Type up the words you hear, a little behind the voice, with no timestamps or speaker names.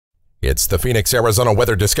It's the Phoenix, Arizona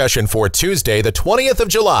weather discussion for Tuesday, the 20th of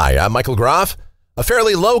July. I'm Michael Groff. A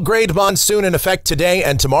fairly low-grade monsoon in effect today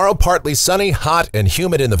and tomorrow. Partly sunny, hot, and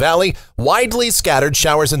humid in the valley. Widely scattered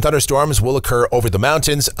showers and thunderstorms will occur over the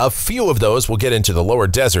mountains. A few of those will get into the lower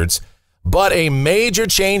deserts. But a major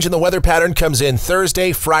change in the weather pattern comes in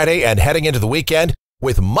Thursday, Friday, and heading into the weekend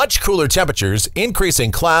with much cooler temperatures,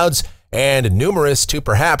 increasing clouds, and numerous to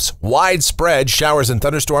perhaps widespread showers and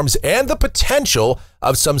thunderstorms, and the potential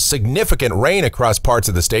of some significant rain across parts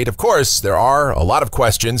of the state. Of course, there are a lot of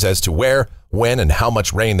questions as to where, when, and how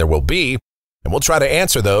much rain there will be, and we'll try to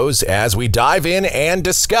answer those as we dive in and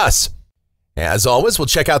discuss. As always, we'll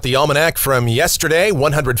check out the almanac from yesterday.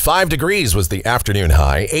 105 degrees was the afternoon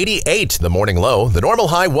high, 88 the morning low, the normal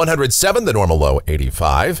high 107, the normal low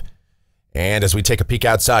 85. And as we take a peek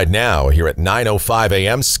outside now, here at 9:05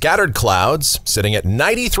 a.m., scattered clouds sitting at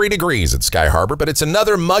 93 degrees at Sky Harbor, but it's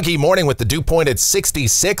another muggy morning with the dew point at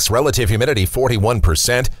 66, relative humidity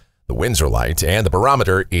 41%. The winds are light and the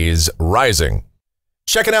barometer is rising.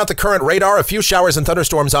 Checking out the current radar, a few showers and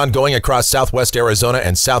thunderstorms ongoing across southwest Arizona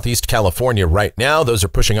and southeast California right now. Those are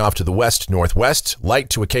pushing off to the west-northwest, light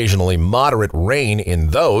to occasionally moderate rain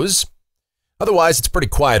in those. Otherwise, it's pretty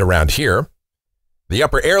quiet around here. The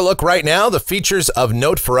upper air look right now, the features of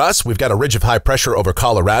note for us. We've got a ridge of high pressure over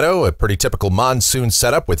Colorado, a pretty typical monsoon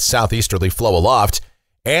setup with southeasterly flow aloft,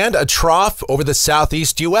 and a trough over the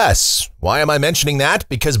southeast U.S. Why am I mentioning that?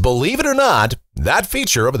 Because believe it or not, that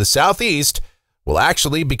feature over the southeast will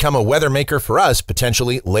actually become a weather maker for us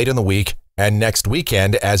potentially late in the week and next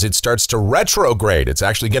weekend as it starts to retrograde. It's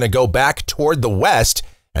actually going to go back toward the west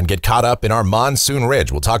and get caught up in our monsoon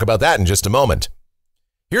ridge. We'll talk about that in just a moment.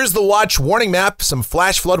 Here's the watch warning map, some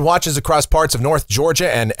flash flood watches across parts of North Georgia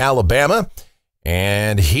and Alabama,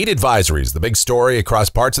 and heat advisories, the big story across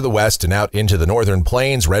parts of the west and out into the northern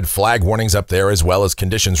plains. Red flag warnings up there as well as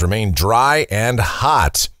conditions remain dry and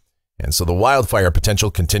hot. And so the wildfire potential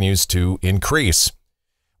continues to increase.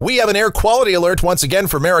 We have an air quality alert once again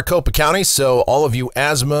for Maricopa County, so all of you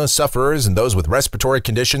asthma sufferers and those with respiratory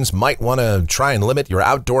conditions might want to try and limit your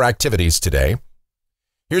outdoor activities today.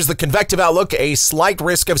 Here's the convective outlook, a slight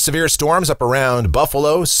risk of severe storms up around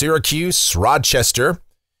Buffalo, Syracuse, Rochester.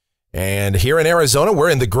 And here in Arizona, we're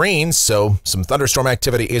in the green, so some thunderstorm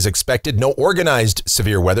activity is expected. No organized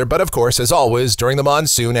severe weather, but of course, as always, during the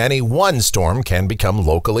monsoon, any one storm can become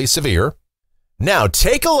locally severe. Now,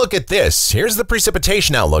 take a look at this. Here's the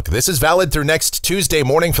precipitation outlook. This is valid through next Tuesday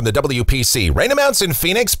morning from the WPC. Rain amounts in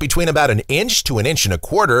Phoenix between about 1 inch to 1.25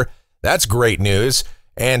 inches. That's great news.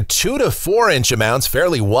 And 2 to 4 inch amounts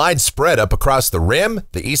fairly widespread up across the rim,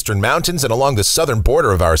 the eastern mountains, and along the southern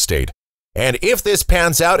border of our state. And if this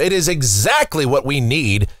pans out, it is exactly what we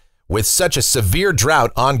need with such a severe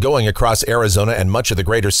drought ongoing across Arizona and much of the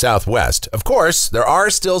greater Southwest. Of course, there are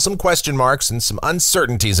still some question marks and some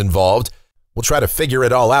uncertainties involved. We'll try to figure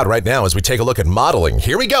it all out right now as we take a look at modeling.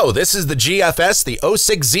 Here we go. This is the GFS, the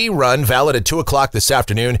 06Z run, valid at 2 o'clock this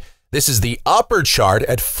afternoon. This is the upper chart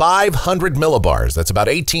at 500 millibars. That's about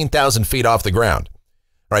 18,000 feet off the ground.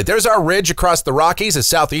 All right, there's our ridge across the Rockies, a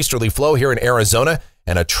southeasterly flow here in Arizona,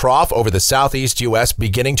 and a trough over the southeast U.S.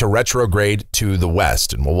 beginning to retrograde to the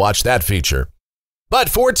west, and we'll watch that feature. But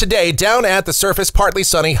for today, down at the surface, partly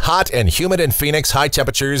sunny, hot and humid in Phoenix, high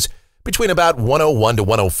temperatures between about 101 to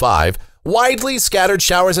 105. Widely scattered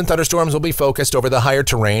showers and thunderstorms will be focused over the higher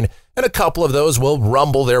terrain, and a couple of those will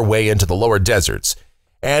rumble their way into the lower deserts.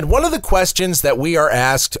 And one of the questions that we are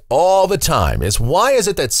asked all the time is, why is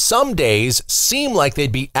it that some days seem like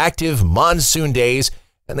they'd be active monsoon days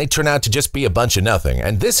and they turn out to just be a bunch of nothing?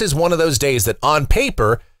 And this is one of those days that on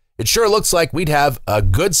paper, it sure looks like we'd have a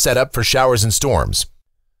good setup for showers and storms.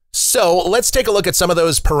 So let's take a look at some of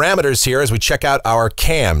those parameters here as we check out our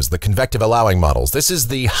CAMs, the convective allowing models. This is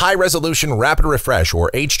the high resolution rapid refresh,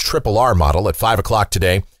 or HRRR model, at 5 o'clock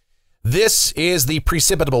today. This is the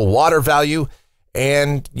precipitable water value.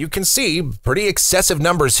 And you can see pretty excessive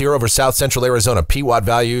numbers here over south central Arizona. PWatt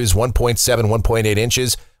values 1.7, 1.8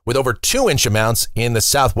 inches with over 2 inch amounts in the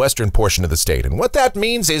southwestern portion of the state. And what that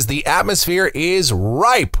means is the atmosphere is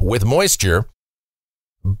ripe with moisture.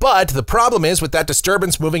 But the problem is with that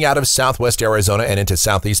disturbance moving out of southwest Arizona and into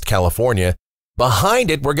southeast California,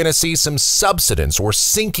 behind it, we're going to see some subsidence or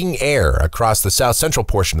sinking air across the south central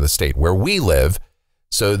portion of the state where we live.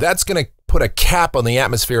 So that's going to put a cap on the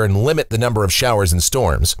atmosphere and limit the number of showers and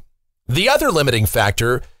storms. The other limiting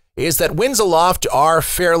factor is that winds aloft are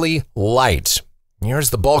fairly light. Here's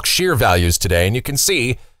the bulk shear values today, and you can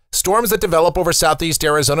see storms that develop over southeast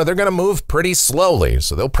Arizona, they're going to move pretty slowly,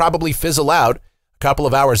 so they'll probably fizzle out a couple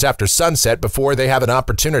of hours after sunset before they have an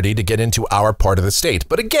opportunity to get into our part of the state.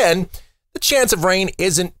 But again, the chance of rain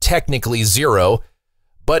isn't technically zero,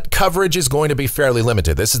 but coverage is going to be fairly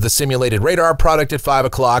limited. This is the simulated radar product at 5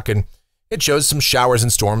 o'clock, and it shows some showers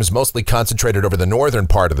and storms mostly concentrated over the northern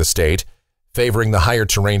part of the state, favoring the higher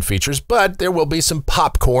terrain features, but there will be some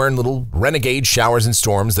popcorn, little renegade showers and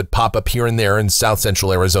storms that pop up here and there in south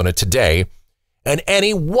central Arizona today. And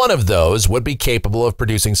any one of those would be capable of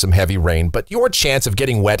producing some heavy rain, but your chance of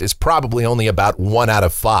getting wet is probably only about 1 out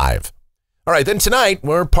of 5. All right, then tonight,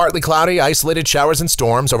 we're partly cloudy, isolated showers and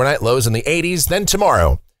storms, overnight lows in the 80s. Then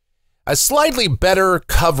tomorrow, a slightly better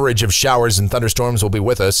coverage of showers and thunderstorms will be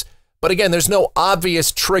with us, but again, there's no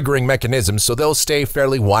obvious triggering mechanism, so they'll stay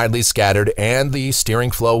fairly widely scattered, and the steering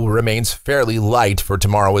flow remains fairly light for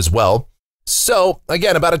tomorrow as well. So,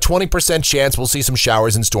 again, about a 20% chance we'll see some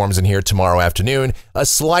showers and storms in here tomorrow afternoon, a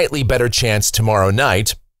slightly better chance tomorrow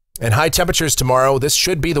night. And high temperatures tomorrow, this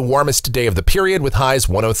should be the warmest day of the period with highs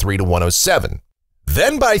 103 to 107.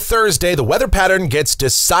 Then by Thursday, the weather pattern gets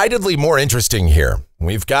decidedly more interesting here.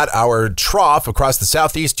 We've got our trough across the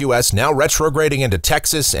southeast U.S. now retrograding into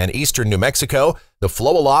Texas and eastern New Mexico. The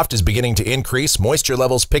flow aloft is beginning to increase, moisture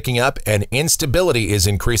levels picking up, and instability is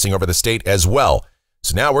increasing over the state as well.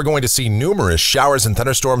 So now we're going to see numerous showers and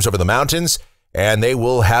thunderstorms over the mountains, and they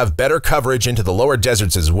will have better coverage into the lower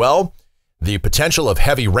deserts as well. The potential of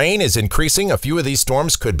heavy rain is increasing. A few of these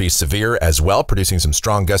storms could be severe as well, producing some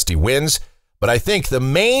strong gusty winds. But I think the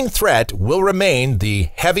main threat will remain the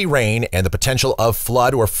heavy rain and the potential of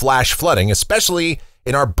flood or flash flooding, especially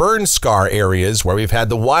in our burn scar areas where we've had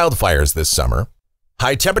the wildfires this summer.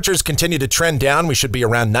 High temperatures continue to trend down. We should be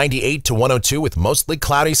around 98 to 102 with mostly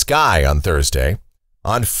cloudy sky on Thursday.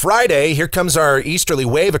 On Friday, here comes our easterly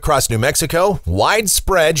wave across New Mexico.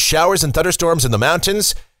 Widespread showers and thunderstorms in the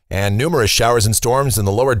mountains and numerous showers and storms in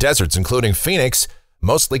the lower deserts, including Phoenix.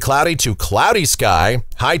 Mostly cloudy to cloudy sky,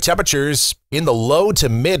 high temperatures in the low to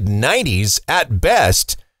mid 90s at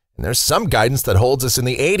best, and there's some guidance that holds us in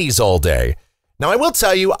the 80s all day. Now, I will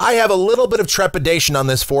tell you, I have a little bit of trepidation on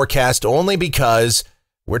this forecast only because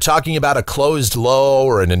we're talking about a closed low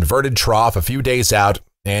or an inverted trough a few days out,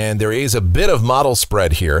 and there is a bit of model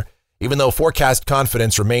spread here, even though forecast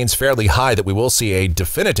confidence remains fairly high that we will see a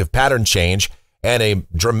definitive pattern change and a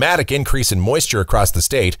dramatic increase in moisture across the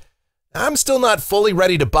state. I'm still not fully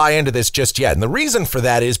ready to buy into this just yet, and the reason for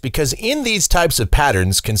that is because in these types of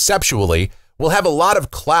patterns, conceptually, we'll have a lot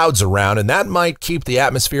of clouds around, and that might keep the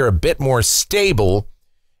atmosphere a bit more stable,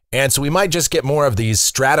 and so we might just get more of these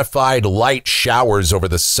stratified light showers over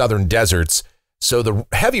the southern deserts, so the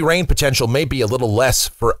heavy rain potential may be a little less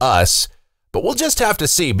for us, but we'll just have to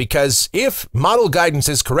see, because if model guidance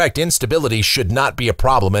is correct, instability should not be a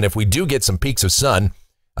problem, and if we do get some peaks of sun,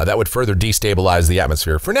 that would further destabilize the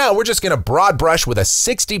atmosphere. For now, we're just going to broad brush with a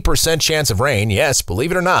 60% chance of rain. Yes, believe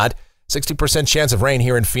it or not, 60% chance of rain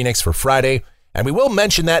here in Phoenix for Friday. And we will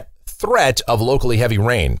mention that threat of locally heavy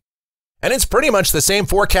rain. And it's pretty much the same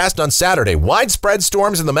forecast on Saturday. Widespread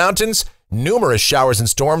storms in the mountains, numerous showers and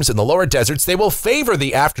storms in the lower deserts. They will favor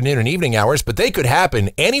the afternoon and evening hours, but they could happen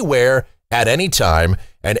anywhere at any time,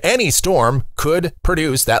 and any storm could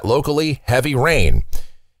produce that locally heavy rain.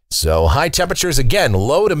 So high temperatures, again,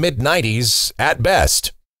 low to mid 90s at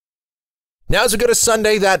best. Now as we go to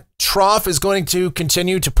Sunday, that trough is going to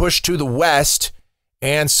continue to push to the west,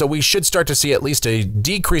 and so we should start to see at least a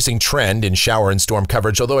decreasing trend in shower and storm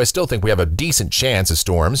coverage, although I still think we have a decent chance of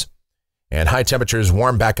storms. And high temperatures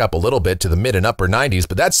warm back up a little bit to the mid and upper 90s,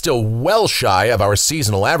 but that's still well shy of our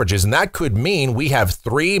seasonal averages, and that could mean we have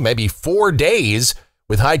 3, maybe 4 days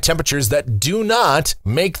with high temperatures that do not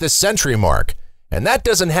make the century mark. And that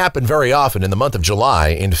doesn't happen very often in the month of July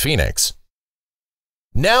in Phoenix.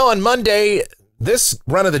 Now on Monday, this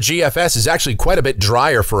run of the GFS is actually quite a bit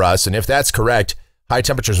drier for us, and if that's correct, high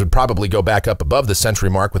temperatures would probably go back up above the century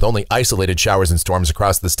mark with only isolated showers and storms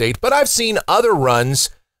across the state. But I've seen other runs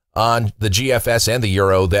on the GFS and the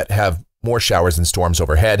Euro that have more showers and storms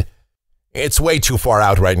overhead. It's way too far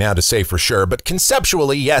out right now to say for sure, but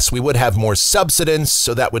conceptually, yes, we would have more subsidence,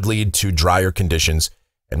 so that would lead to drier conditions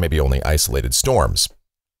and maybe only isolated storms.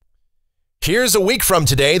 Here's a week from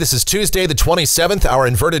today. This is Tuesday the 27th. Our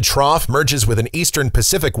inverted trough merges with an eastern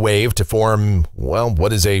Pacific wave to form, well,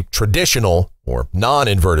 what is a traditional or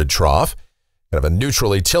non-inverted trough. Kind of a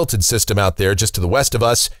neutrally tilted system out there just to the west of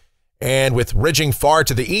us. And with ridging far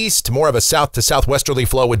to the east, more of a south to southwesterly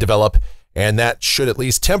flow would develop, and that should at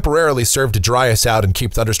least temporarily serve to dry us out and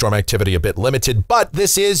keep thunderstorm activity a bit limited. But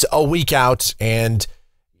this is a week out, and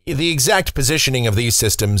the exact positioning of these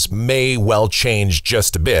systems may well change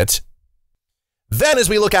just a bit. Then as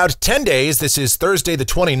we look out 10 days, this is Thursday the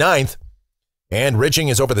 29th, and ridging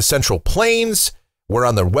is over the central plains. We're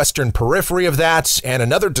on the western periphery of that, and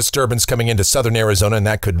another disturbance coming into southern Arizona, and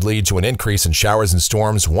that could lead to an increase in showers and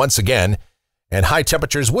storms once again. And high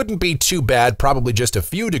temperatures wouldn't be too bad, probably just a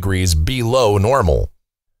few degrees below normal.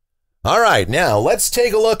 All right, now let's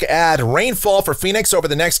take a look at rainfall for Phoenix over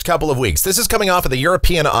the next couple of weeks. This is coming off of the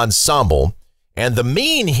European ensemble, and the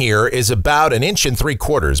mean here is about 1.75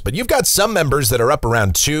 inches, but you've got some members that are up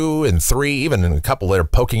around 2 and 3, even a couple that are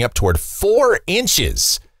poking up toward 4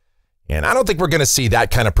 inches. And I don't think we're going to see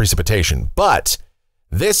that kind of precipitation, but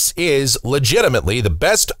this is legitimately the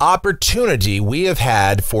best opportunity we have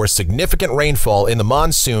had for significant rainfall in the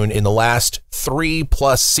monsoon in the last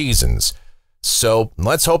 3+ seasons. So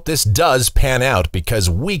let's hope this does pan out, because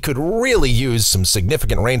we could really use some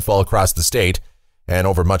significant rainfall across the state and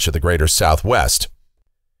over much of the greater Southwest.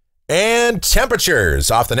 And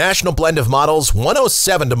temperatures off the national blend of models,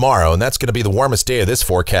 107 tomorrow, and that's going to be the warmest day of this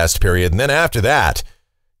forecast period. And then after that,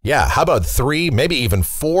 yeah, how about 3, maybe even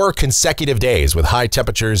 4 consecutive days with high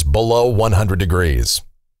temperatures below 100 degrees?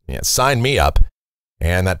 Yeah, sign me up.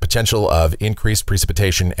 And that potential of increased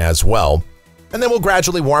precipitation as well. And then we'll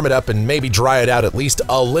gradually warm it up and maybe dry it out at least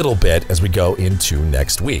a little bit as we go into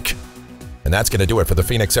next week. And that's going to do it for the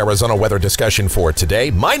Phoenix, Arizona weather discussion for today.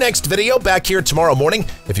 My next video back here tomorrow morning.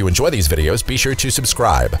 If you enjoy these videos, be sure to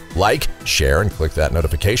subscribe, like, share, and click that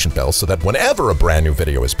notification bell so that whenever a brand new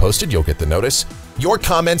video is posted, you'll get the notice. Your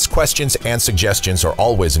comments, questions, and suggestions are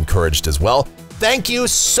always encouraged as well. Thank you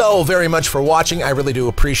so very much for watching. I really do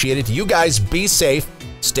appreciate it. You guys be safe,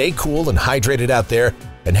 stay cool and hydrated out there,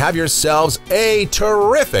 and have yourselves a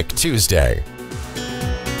terrific Tuesday.